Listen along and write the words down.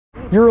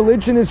Your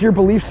religion is your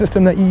belief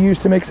system that you use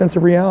to make sense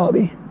of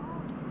reality.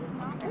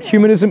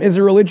 Humanism is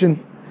a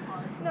religion.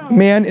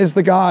 Man is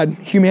the God.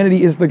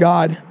 Humanity is the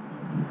God.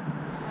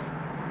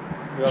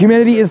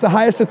 Humanity is the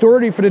highest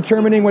authority for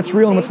determining what's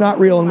real and what's not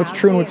real and what's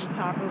true and what's...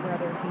 Talk over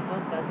other people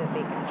doesn't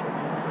make it true.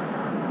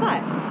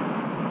 But,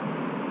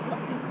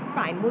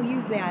 fine, we'll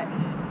use that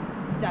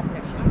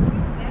definition.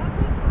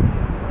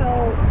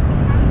 So,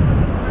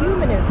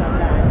 humanism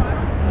then,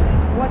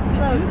 what's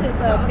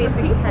the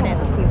basic tenet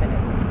of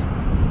humanism?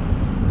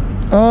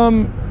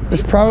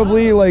 It's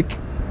probably like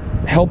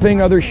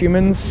helping other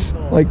humans,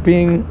 like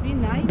being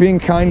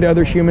kind to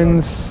other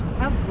humans.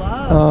 Have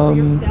love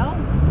for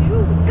yourselves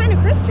too. It's kind of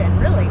Christian,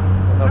 really.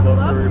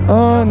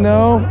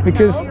 No,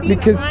 because Being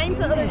kind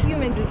to other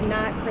humans is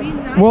not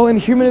Christian. well, in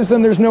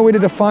humanism, there's no way to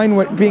define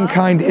what being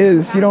kind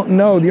is. You don't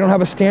know. You don't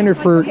have a standard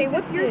for. Okay,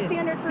 what's your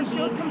standard for Show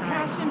being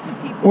compassion kind?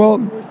 to people Well,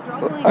 who are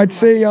struggling. I'd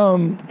say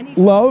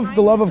love,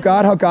 the love of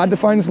God, how God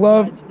defines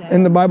love.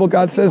 In the Bible,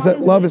 God says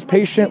that love is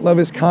patient, love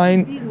is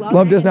kind,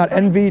 love does not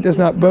envy, does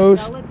not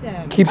boast,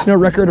 keeps no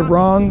record of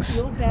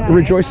wrongs,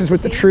 rejoices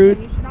with the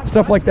truth,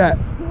 stuff like that.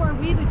 Who are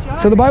we to judge?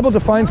 So the Bible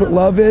defines what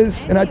love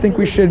is, and I think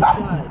we should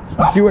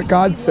do what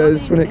God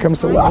says when it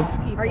comes to love.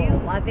 Are you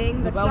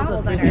loving the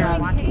people that are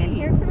walking in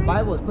here The tonight?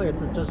 Bible is clear. It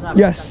says just not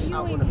Yes.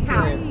 outward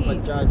appearance,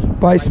 but judge.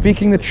 By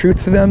speaking the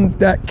truth to them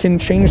that can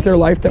change their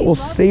life, that will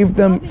save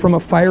them from a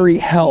fiery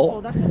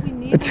hell,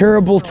 a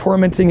terrible,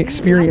 tormenting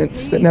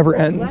experience that never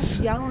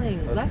ends.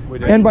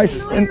 And by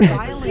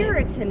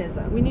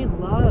Puritanism. We need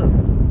love.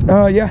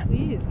 yeah.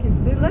 Please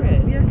consider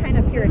it. You're kind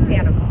of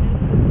puritanical.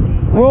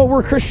 Well,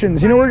 we're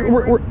Christians. You know,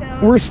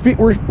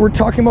 we're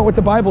talking about what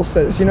the Bible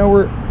says. You know,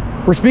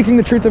 we're speaking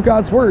the truth of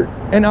God's word.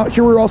 And out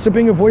here, we're also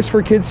being a voice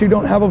for kids who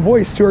don't have a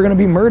voice, who are going to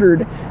be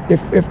murdered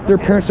if their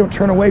parents don't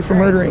turn away from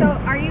murdering. So,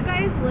 are you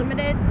guys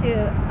limited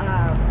to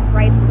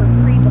rights for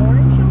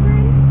pre-born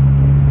children,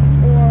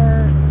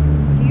 or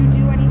do you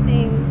do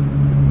anything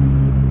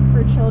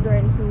for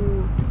children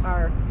who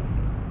are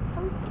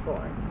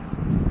post-born?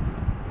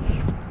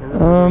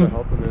 We're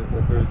help them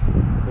if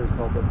there's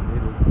help that's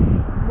needed.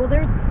 Well,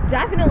 there's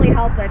definitely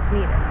help that's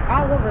needed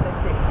all over the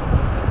city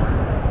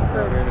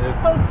for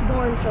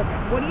post-born children.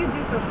 What do you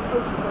do for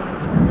post-born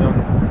children?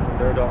 I'm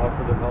there to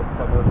offer them help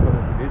if I know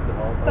someone who needs the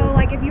help. So,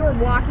 like, if you were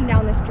walking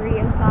down the street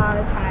and saw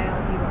a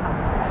child, you would help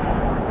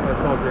them. If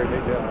I saw a grade 8,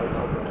 yeah, I would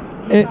help them.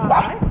 You saw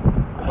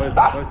what? If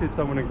I see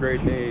someone in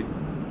grade 8,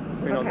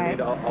 Okay.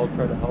 I'll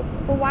try to help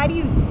them. But why do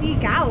you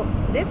seek out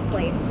this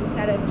place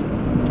instead of...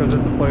 Because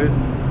it's a place,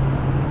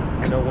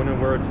 when and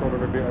where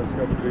children are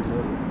discovered to be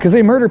murdered. Because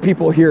they murder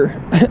people here.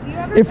 Do you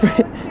ever go to the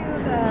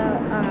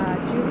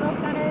juvenile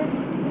center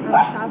on the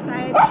south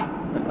side?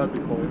 That'd be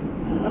cool.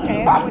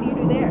 Okay, what do you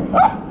do there?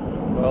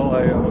 Well,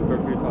 I went there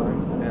a few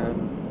times,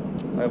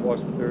 and I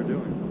watched what they were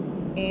doing.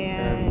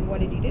 And what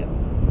did you do?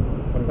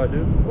 What did I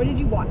do? What did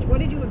you watch? What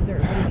did you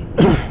observe? What did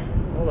you see?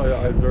 Well,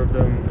 I observed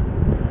them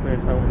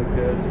spending time with the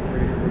kids,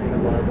 reading the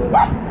Bible,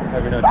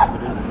 having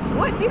activities.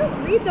 What? They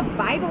don't read the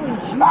Bible in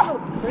juvenile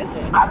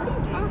prison. What are you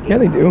talking about? Yeah,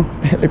 they do.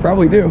 They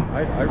probably do.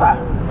 I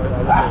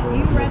read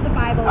You read the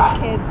Bible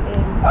with kids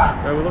in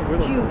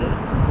juvie.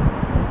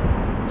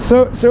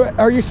 So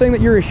are you saying that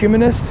you're a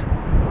humanist?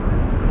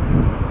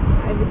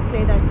 I would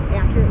say that's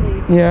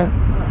accurately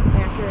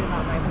accurate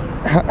about my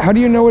beliefs. How do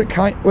you know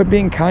what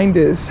being kind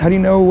is? How do you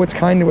know what's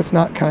kind and what's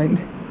not kind?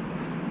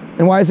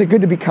 And why is it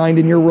good to be kind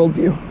in your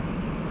worldview?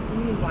 What do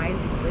you mean, why is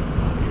it good to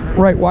be kind?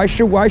 Right. Why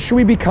should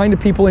we be kind to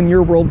people in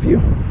your worldview?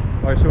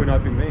 Why should we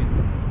not be mean?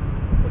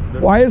 What's the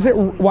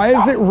difference? Why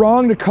is it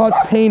wrong to cause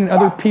pain in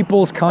other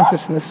people's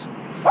consciousness?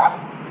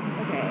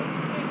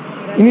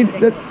 Okay. You need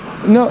that.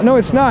 No,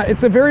 it's not.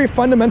 It's a very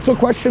fundamental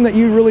question that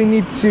you really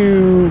need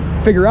to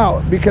figure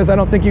out, because I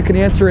don't think you can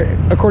answer it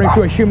according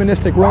to a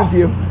humanistic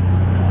worldview.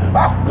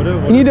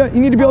 You need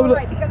to be able to.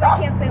 Right, because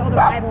I can't say, oh, the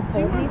Bible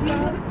told me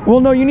so. Well,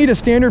 no, you need a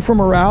standard for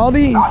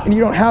morality, and you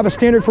don't have a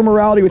standard for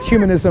morality with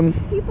humanism.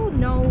 People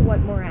know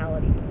what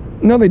morality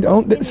is. No, they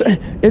don't.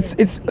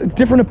 It's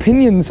different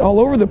opinions all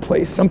over the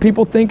place. Some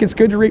people think it's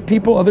good to rape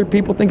people. Other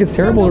people think it's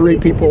terrible to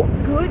rape people.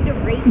 It's good to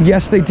rape people.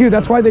 Yes, they do.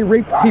 That's why they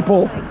rape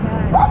people. Oh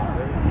my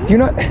God. Do you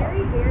not?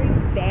 Very, very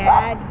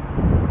bad.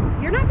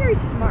 You're not very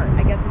smart,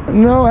 I guess.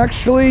 No,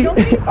 actually.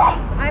 Nobody thinks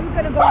I'm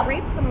going to go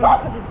rape someone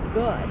because it's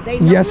good. They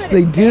know Yes, that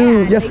they it's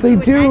do. bad. Yes, they do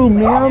it do,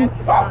 anyway. ma'am.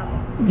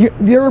 That's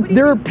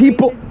There are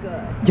people. rape is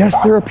good. Yes,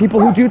 there are people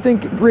who do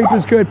think rape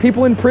is good.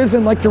 People in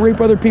prison like to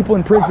rape other people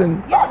in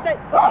prison. Yeah, okay.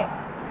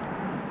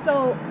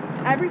 So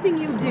everything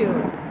you do,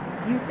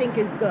 you think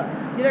is good.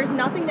 There's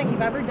nothing that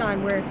you've ever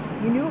done where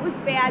you knew it was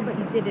bad, but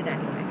you did it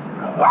anyway.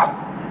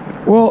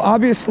 Well,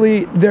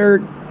 obviously,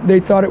 they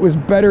thought it was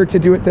better to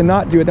do it than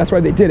not do it. That's why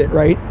they did it,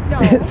 right?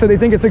 No. So they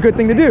think it's a good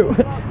thing to do,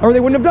 or they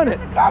wouldn't have done it.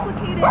 It's a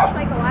complicated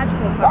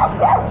psychological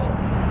question.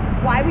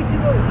 Why we do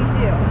what we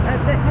do.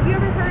 Have you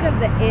ever heard of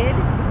the id?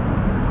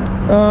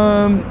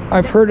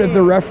 I've heard of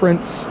the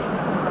reference.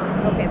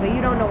 Okay, but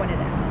you don't know what it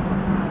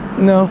is.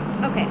 No.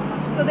 Okay,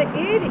 so the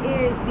id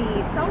is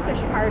the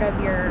selfish part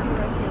of your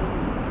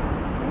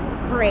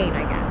brain,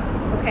 I guess.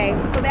 Okay,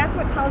 so that's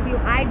what tells you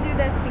I do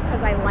this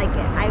because I like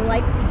it. I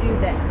like to do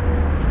this.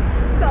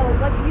 So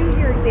let's use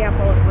your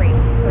example of rape,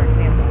 for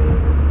example.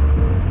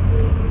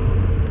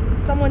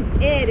 Someone's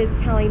id is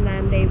telling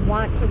them they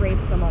want to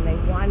rape someone, they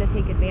want to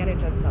take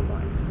advantage of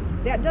someone.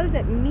 That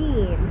doesn't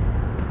mean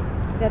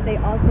that they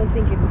also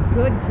think it's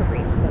good to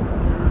rape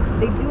someone.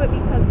 They do it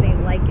because they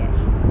like it,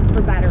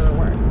 for better or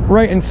worse.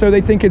 Right, and so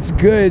they think it's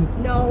good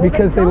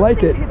because they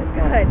like it. It's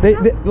good. They,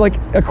 like,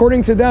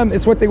 according to them,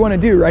 it's what they want to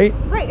do, right?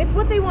 Right, it's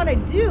what they want to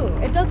do.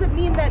 It doesn't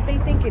mean that they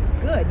think it's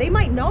good. They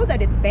might know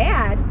that it's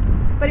bad,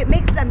 but it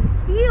makes them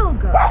feel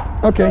good.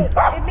 Okay.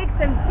 So it makes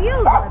them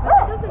feel good, but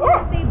that doesn't mean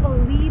that they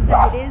believe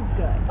that it is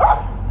good.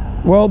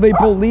 Well, they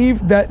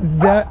believe that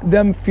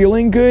them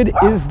feeling good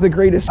is the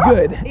greatest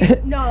good.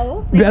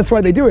 No. That's why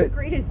they do it. The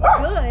greatest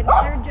good.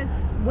 They're just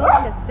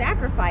willing to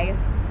sacrifice.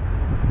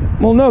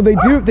 Well, no, they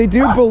do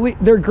believe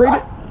their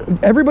great.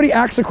 Everybody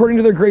acts according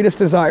to their greatest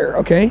desire.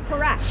 Okay.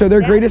 Correct. So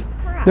their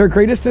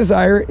greatest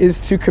desire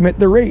is to commit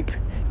the rape,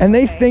 and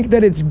they think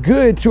that it's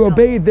good to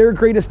obey their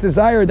greatest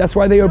desire. That's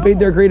why they obeyed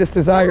their greatest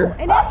desire. No.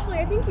 And actually,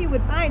 I think you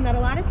would find that a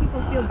lot of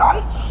people feel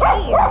great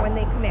shame when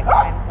they commit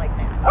crimes like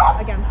that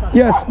against others.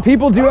 Yes,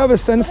 people do have a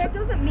sense. So that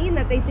doesn't mean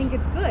that they think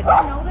it's good. They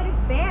know that it's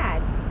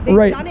bad.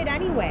 They've done it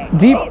anyway.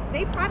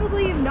 They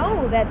probably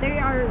know that they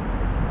are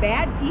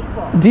bad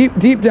people.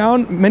 Deep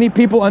down, many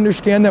people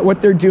understand that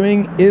what they're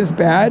doing is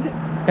bad,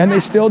 and they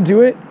still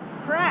do it.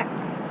 Correct.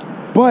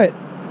 But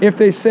if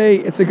they say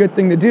it's a good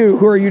thing to do,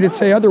 who are you to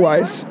say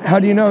otherwise? How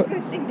do you know? It's a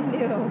good thing to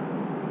do.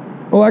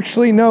 Well,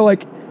 actually, no.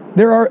 Like,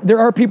 there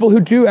are people who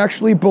do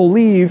actually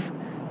believe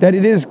that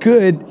it is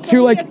good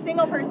to, like, a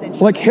single person.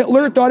 Like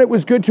Hitler thought it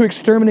was good to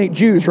exterminate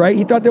Jews, right?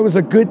 He thought that was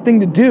a good thing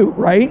to do,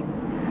 right?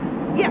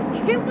 Yeah,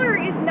 Hitler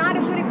is not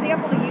a good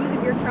example to use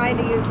if you're trying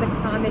to use the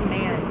common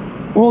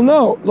man. Well,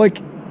 no.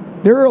 Like,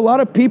 there are a lot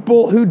of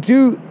people who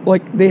do,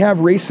 like, they have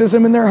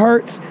racism in their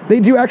hearts. They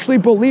do actually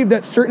believe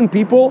that certain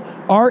people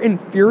are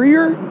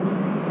inferior,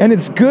 and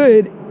it's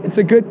good. It's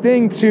a good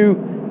thing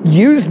to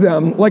use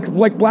them, like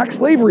black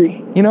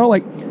slavery. You know,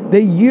 like,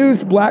 they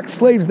used black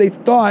slaves. They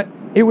thought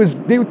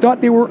they thought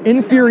they were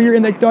inferior,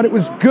 and they thought it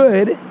was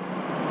good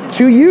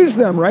to use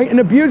them, right, and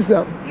abuse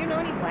them. Do you know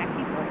any black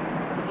people?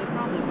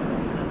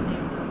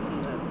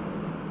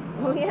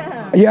 Oh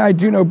yeah. Yeah, I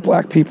do know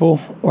black people.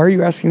 Why are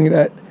you asking me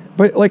that?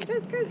 But, like,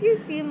 Just because you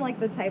seem like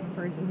the type of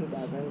person who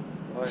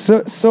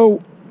doesn't.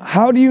 so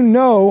how do you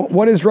know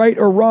what is right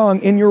or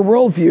wrong in your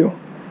worldview?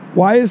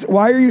 Why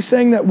are you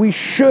saying that we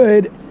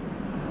should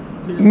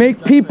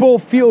make people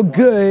feel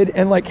good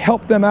and, like,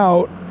 help them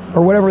out,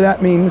 or whatever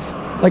that means?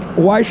 Like,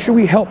 why should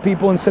we help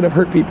people instead of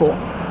hurt people?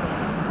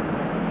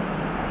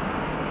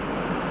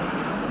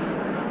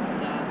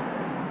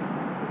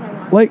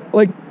 Like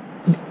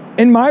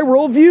in my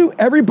worldview,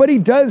 everybody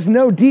does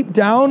know deep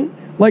down,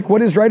 like,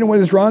 what is right and what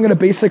is wrong at a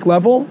basic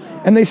level,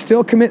 and they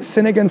still commit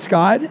sin against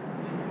God.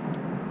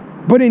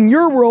 But in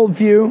your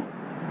worldview,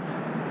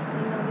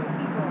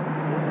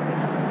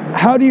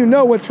 how do you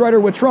know what's right or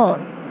what's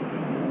wrong?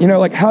 You know,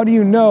 like, how do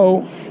you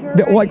know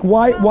that, like,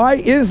 why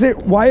is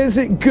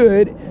it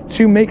good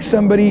to make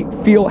somebody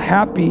feel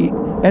happy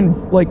and,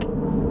 like,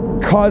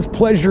 cause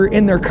pleasure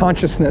in their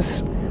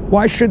consciousness?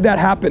 Why should that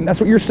happen?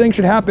 That's what you're saying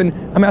should happen.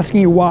 I'm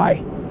asking you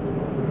why.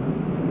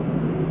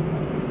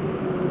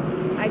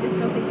 I just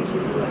don't think you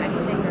should do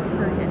anything that's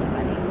hurt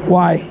anybody.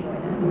 Why?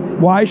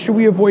 Why should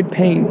we avoid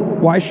pain?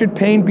 Why should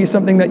pain be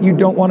something that you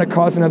don't want to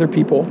cause in other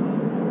people?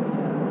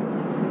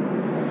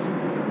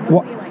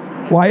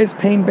 Why is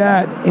pain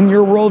bad in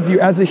your worldview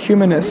as a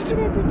humanist?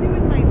 What does it have to do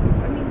with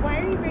why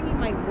are you bringing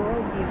my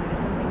worldview into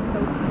something so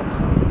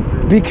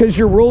simple? Because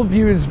your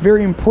worldview is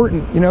very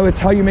important. You know,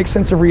 it's how you make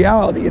sense of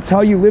reality. It's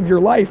how you live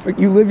your life.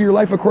 You live your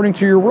life according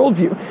to your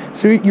worldview.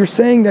 So you're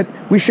saying that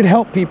we should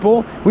help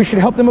people. We should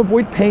help them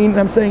avoid pain. And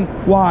I'm saying,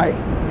 why?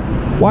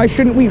 Why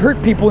shouldn't we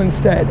hurt people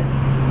instead? You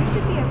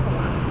should be a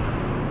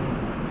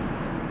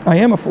philosopher. I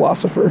am a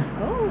philosopher.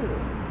 Oh.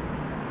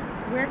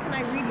 Where can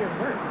I read your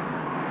works?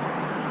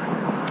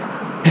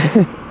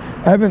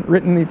 I haven't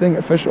written anything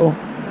official.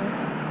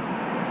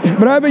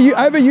 But I have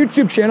a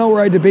YouTube channel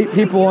where I debate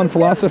people on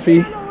philosophy.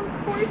 Of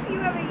course you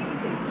have a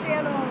YouTube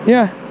channel.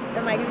 Yeah.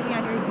 Am I going to be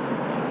on your YouTube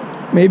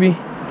channel? Maybe.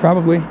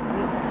 Probably.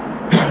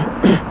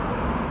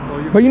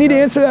 But you need to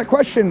answer that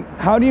question.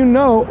 How do you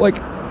know, like,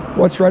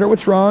 what's right or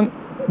what's wrong?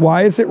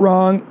 Why is it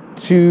wrong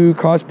to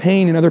cause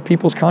pain in other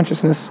people's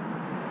consciousness?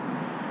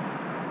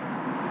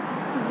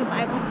 Because the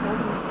Bible told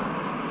me.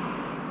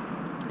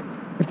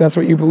 If that's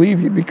what you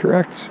believe, you'd be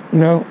correct. You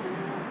know?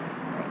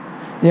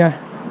 Yeah.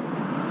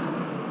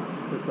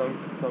 Because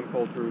some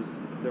cultures,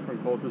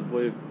 different cultures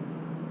believe,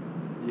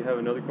 you have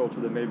another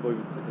culture that may believe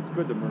it's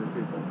good to murder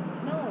people.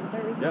 No,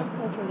 there is no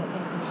culture that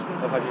thinks it's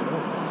good. Oh, how do you know?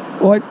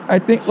 Well, I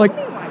think, like,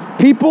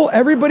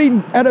 everybody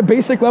at a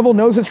basic level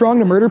knows it's wrong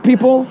to murder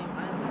people,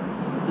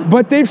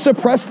 but they've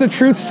suppressed the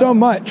truth so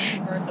much.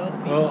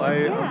 Well,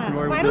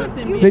 I'm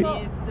familiar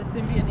with The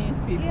Symbionese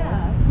people.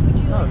 Yeah. Would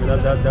you No, I mean,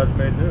 that's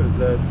made news,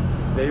 that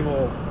they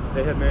will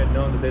they have made it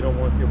known that they don't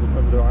want people to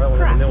come to their island,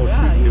 Correct. and they will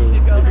Yeah, shoot you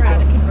should go if you try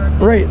to come. convert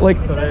them. Right, like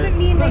It doesn't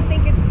mean they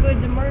think it's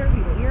good to murder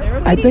people. You're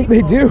There's I think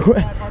they do. people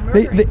that are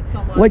They murdering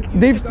someone. like You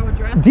they've should go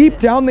address deep it.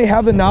 down they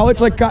have the knowledge.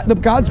 Like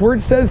God's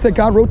word says that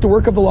God wrote the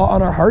work of the law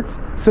on our hearts.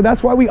 So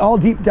that's why we all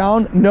deep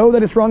down know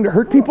that it's wrong to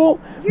hurt people.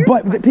 here's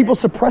But the that people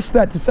suppress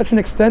that to such an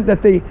extent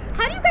that they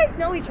How do you guys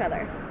know each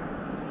other?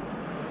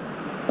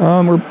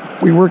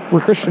 we're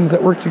Christians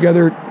that work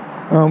together.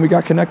 We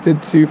got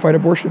connected to fight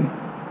abortion.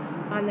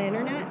 On the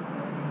internet?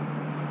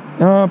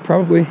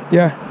 Probably,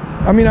 yeah.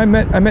 I mean, I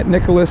met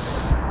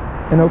Nicholas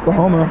in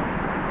Oklahoma.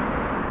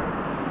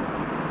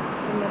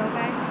 The middle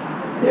guy?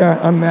 Yeah,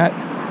 I'm Matt.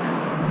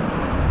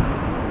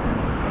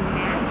 And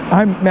Matt?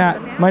 I'm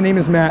Matt. My name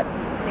is Matt.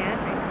 Matt,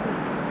 nice to meet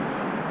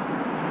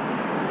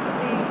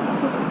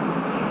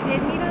you. So you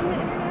did meet on the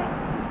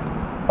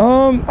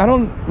internet? I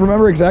don't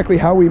remember exactly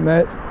how we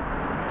met.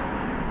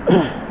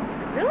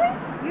 Really?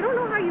 You don't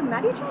know how you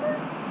met each other?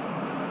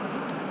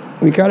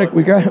 We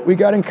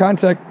got in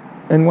contact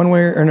in one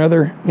way or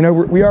another. You know,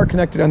 we are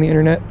connected on the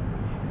internet.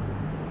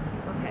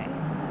 Okay.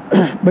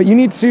 But you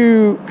need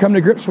to come to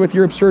grips with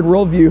your absurd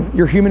worldview,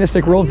 your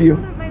humanistic You know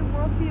worldview, that my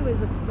worldview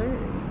is absurd.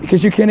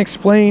 because you can't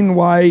explain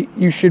why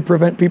you should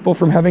prevent people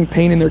from having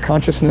pain in their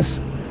consciousness.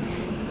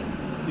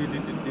 Do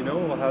you know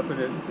what will happen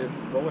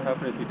what would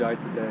happen if you died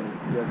today?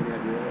 Do you have any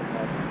idea what would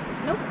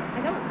happen? Nope,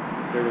 I don't.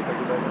 Do you ever think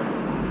about that?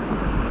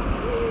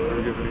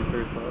 Ever give any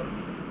serious thought?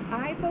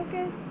 I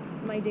focus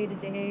my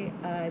day-to-day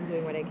on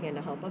doing what I can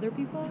to help other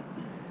people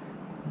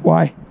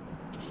Why?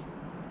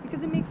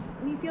 because it makes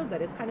me feel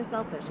good. It's kind of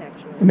selfish,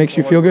 actually. It makes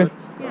you feel good?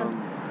 Yeah.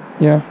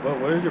 Yeah.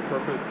 What is your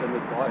purpose in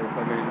this life?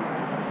 I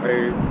mean, are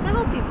you, To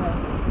help people.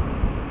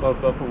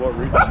 but for what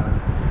reason?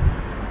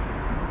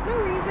 No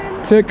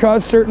reason. To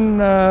cause certain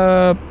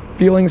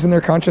feelings in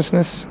their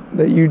consciousness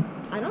that you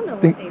I don't know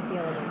Think- what they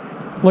feel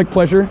about like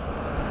pleasure. them.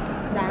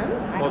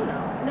 I don't know.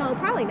 No,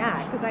 probably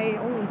not, because I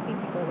only see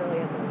people really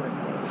at their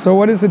worst days. So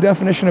what is the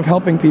definition of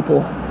helping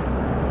people?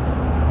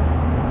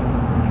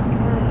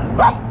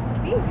 It's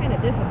being kind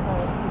of difficult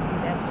with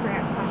these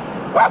abstract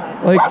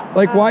questions.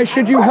 Like why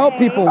should you help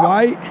people?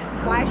 Why?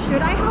 Why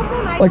should I help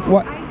them? Like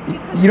what-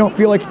 because you don't it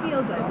feel makes like- me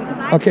feel good because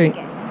I Okay, like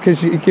it.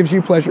 because it gives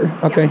you pleasure.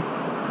 Okay.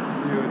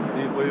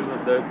 Do you believe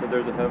that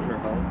there's a heaven or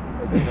hell?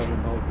 Like that heaven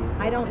and hell exists?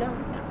 I don't know.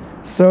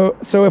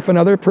 So if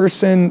another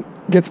person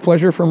gets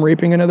pleasure from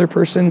raping another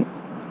person,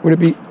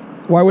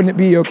 why wouldn't it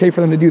be okay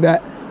for them to do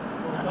that?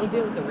 Go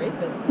deal with the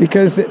rapist.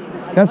 Because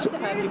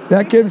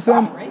that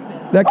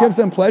gives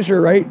them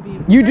pleasure, right?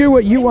 You do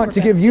what you want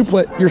to give you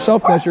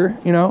yourself pleasure,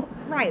 you know?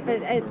 Right,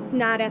 but it's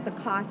not at the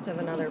cost of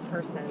another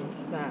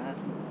person's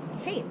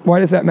pain. Why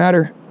does that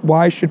matter?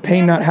 Why should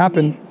pain not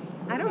happen?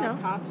 I don't know.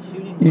 Cops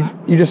shooting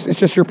It's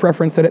just your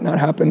preference that it not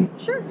happen.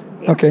 Sure.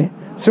 Yeah. Okay.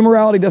 So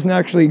morality doesn't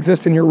actually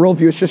exist in your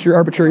worldview. It's just your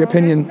arbitrary No,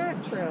 opinion.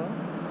 That's not true.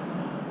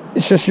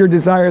 It's just your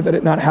desire that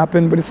it not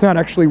happen, but it's not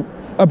actually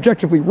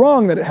objectively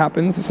wrong that it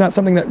happens. It's not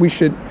something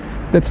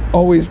that's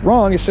always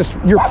wrong. It's just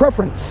your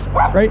preference,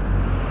 right?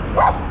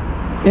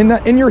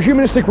 In your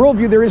humanistic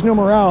worldview, there is no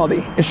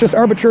morality. It's just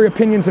arbitrary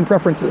opinions and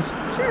preferences.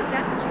 Sure, if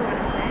that's what you want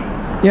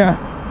to say. Yeah,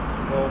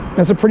 Well,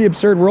 that's a pretty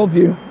absurd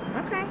worldview.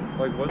 Okay.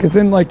 like what's Because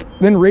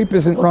then rape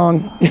isn't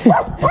wrong.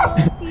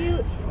 See,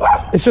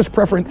 It's just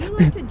preference. you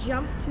like to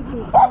jump to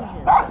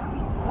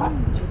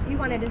conclusions. You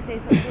wanted to say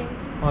something?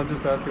 I'm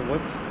just asking,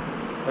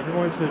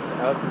 everyone should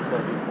ask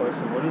themselves this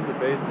question: what is the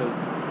basis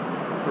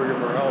for your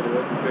morality?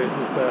 What's the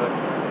basis that,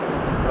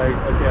 like,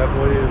 okay, I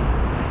believe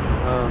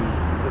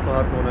this will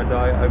happen when I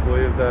die. I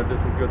believe that this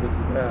is good, this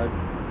is bad,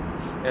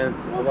 and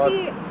it's Well, a lot.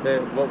 see-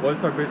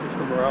 What's our basis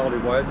for morality?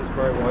 Why is this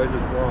right? Why is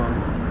this wrong?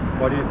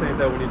 Why do you think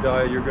that when you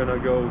die you're gonna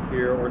go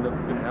here or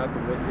nothing's gonna happen?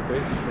 What's the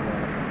basis for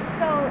that?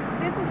 So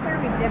this is where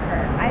we differ.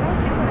 I don't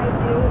do what I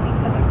do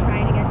because I'm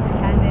trying to get to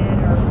heaven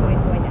or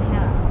going to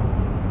hell.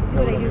 I do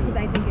what I do because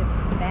I think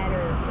it's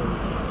better for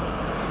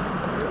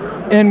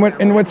me.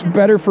 And what's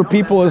better for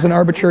people is an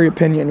arbitrary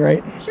opinion,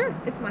 right? Sure,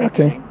 it's my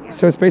Okay. opinion. Yeah.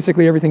 So it's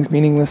basically everything's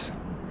meaningless.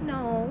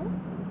 No,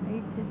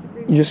 I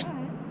disagree You with just- that.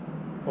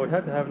 Well, we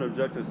have to have an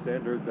objective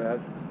standard that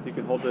you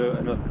can hold to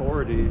an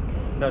authority,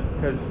 not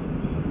because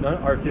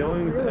our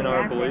feelings really and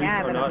our have to beliefs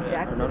have are an not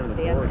objective an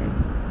authority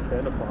to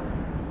stand upon.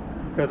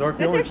 Because our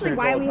That's feelings actually change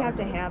why all the we time. have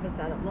to have a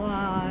set of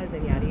laws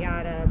and yada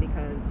yada,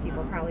 because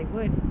people probably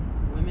would.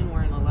 Women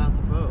weren't allowed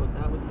to vote.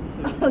 That was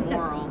considered That's-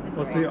 immoral. that's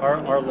Well, right. see,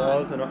 our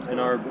laws and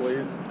our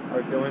beliefs,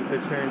 our feelings, they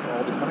change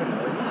all the time,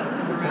 right? Yes,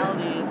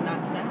 morality is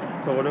not static.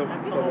 So what if?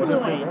 That's So the what whole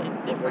if? point.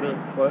 It's different.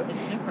 What?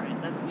 It's different.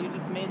 You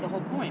just made the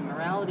whole point.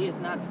 Morality is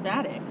not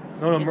static.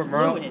 No, It's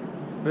fluid.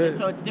 but- And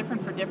so it's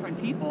different for different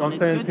people. I'm And it's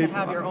saying good people- to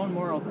have your own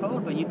moral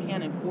code, but you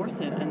can't enforce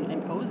it and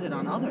impose it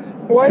on others.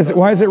 Why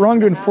is it wrong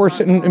to enforce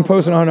it and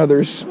impose it on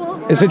others?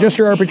 Is it just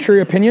your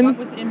arbitrary opinion? What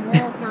was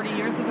immoral 30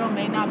 years ago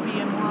may not be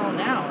immoral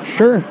now. and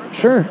Sure, vice versa.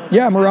 sure. So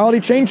Yeah, that's morality why we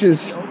have to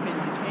changes. be open to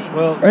change.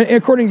 Well,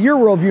 According to your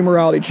worldview,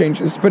 morality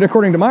changes, but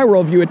according to my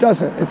worldview, it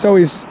doesn't. It's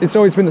always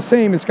been the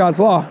same. It's God's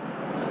law.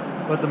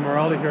 but the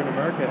morality here in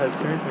America has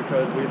changed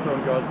because we've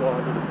thrown God's law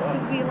under the bus.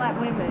 Because we let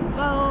women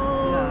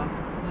vote. Yeah.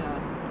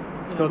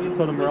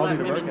 So the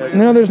morality to work.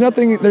 No, there's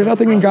nothing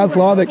in God's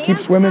law that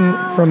keeps women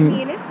from. I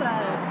mean, it's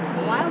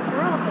a wild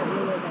world that we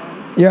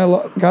live in.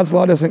 Yeah, God's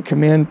law doesn't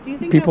command Do you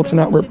think people that to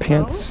not wear women should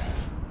pants.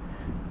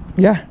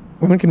 Yeah,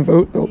 women can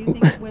vote. Do you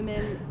think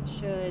women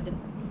should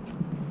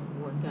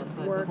Work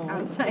outside work the home.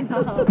 outside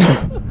the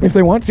home? If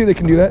they want to, they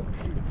can do that.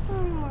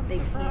 They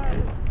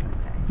can't.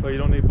 Well, you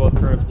don't need both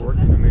parents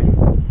working. I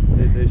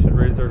mean, they should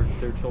raise their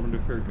children to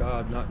fear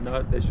God.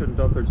 Not they shouldn't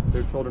dump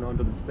their children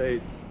onto the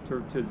state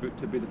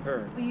to be the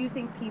parents. So you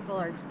think people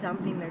are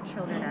dumping their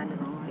children onto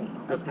the state?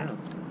 Yes, ma'am.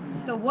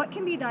 So what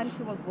can be done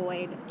to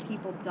avoid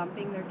people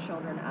dumping their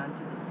children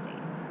onto the state?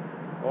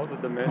 All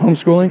the men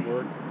Homeschooling? can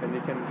work, and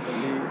his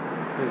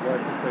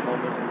wife can stay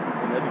home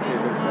and educate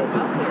their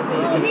Welfare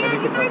children. Oh baby.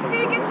 man, you guys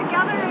need to get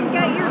together and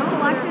get your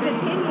collective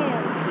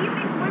opinions. He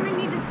thinks women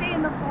need to stay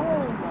in the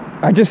home.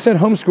 I just said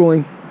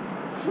homeschooling.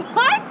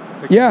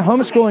 What? Yeah,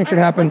 homeschooling Okay, should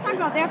all right, happen. Let's talk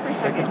about that for a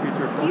second.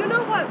 Do you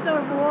know what the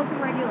rules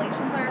and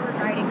regulations are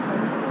regarding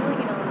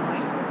homeschooling in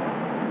Illinois?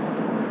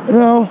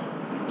 No,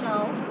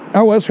 No.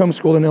 I was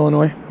homeschooled in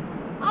Illinois.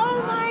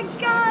 Oh my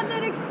God,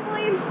 that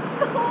explains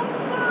so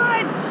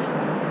much.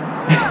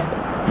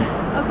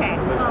 Okay.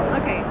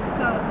 Okay.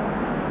 So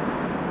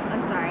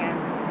I'm sorry, I'm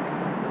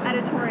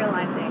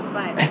editorializing,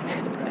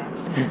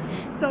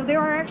 but so there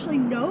are actually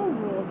no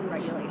rules and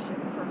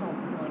regulations for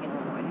homeschooling in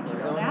Illinois. Did you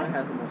know Illinois that?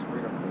 has the most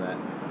freedom for that.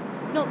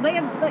 No, they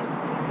have I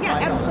know,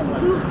 that's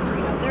absolute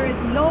freedom. There is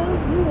no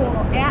rule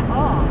at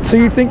all. So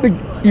you on think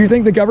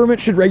homeschooling. the government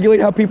should regulate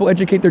how people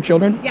educate their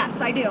children? Yes,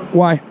 I do.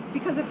 Why?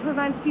 Because it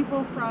prevents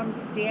people from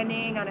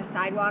standing on a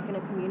sidewalk in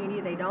a community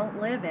they don't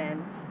live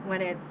in when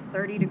it's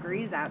 30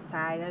 degrees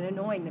outside and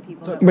annoying the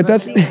people. So, that But live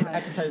that's- in the neighborhood.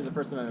 Exercise the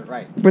First Amendment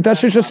right. But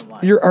that's just bottom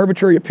line. your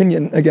arbitrary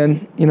opinion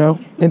again. You know,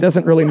 it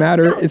doesn't really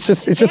matter. It's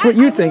just what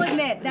you think. I will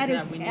admit, that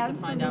is we need to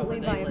find out where absolutely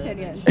they my live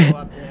opinion. and show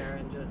up there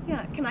and just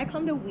Yeah, can I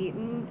come to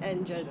Wheaton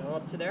and just show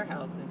up to their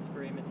house and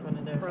scream in front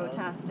of their house.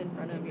 protest in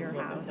front of Is your what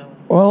they're house? telling me.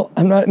 Well,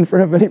 I'm not in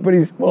front of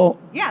anybody's. Well,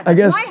 Yeah, I that's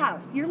guess. my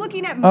house. You're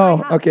looking at my Oh,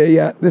 house. okay,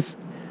 yeah.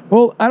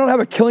 Well, I don't have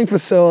a killing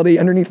facility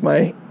underneath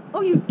my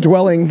Oh, you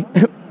dwelling.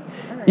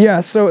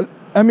 Yeah, so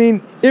I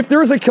mean, if there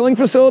was a killing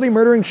facility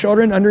murdering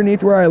children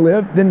underneath where I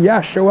live, then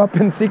yeah, show up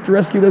and seek to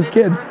rescue those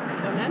kids. The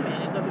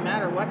amendment, it doesn't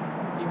matter what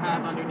you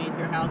have underneath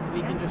your house, we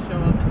can just show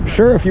up and start.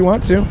 Sure, if you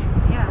want to, Yeah,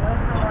 what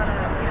if I want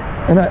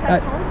to And I-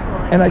 test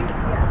homeschooling? and I-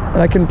 Yeah.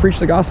 and I can preach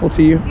the gospel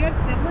to you. Do you have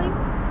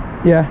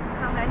siblings? Yeah,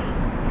 How many?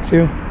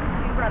 2.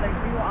 2 brothers.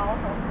 Were you all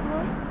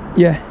homeschooled?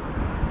 Yeah.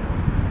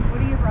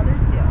 What do your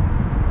brothers do?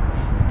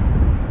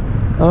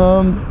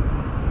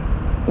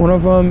 One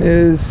of them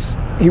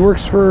he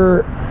works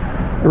for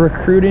a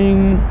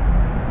recruiting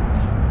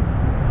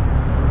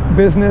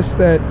business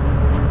that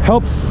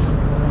helps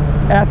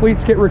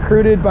athletes get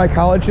recruited by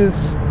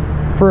colleges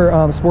for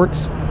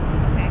sports.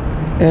 Okay.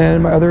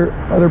 And my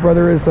other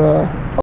brother is a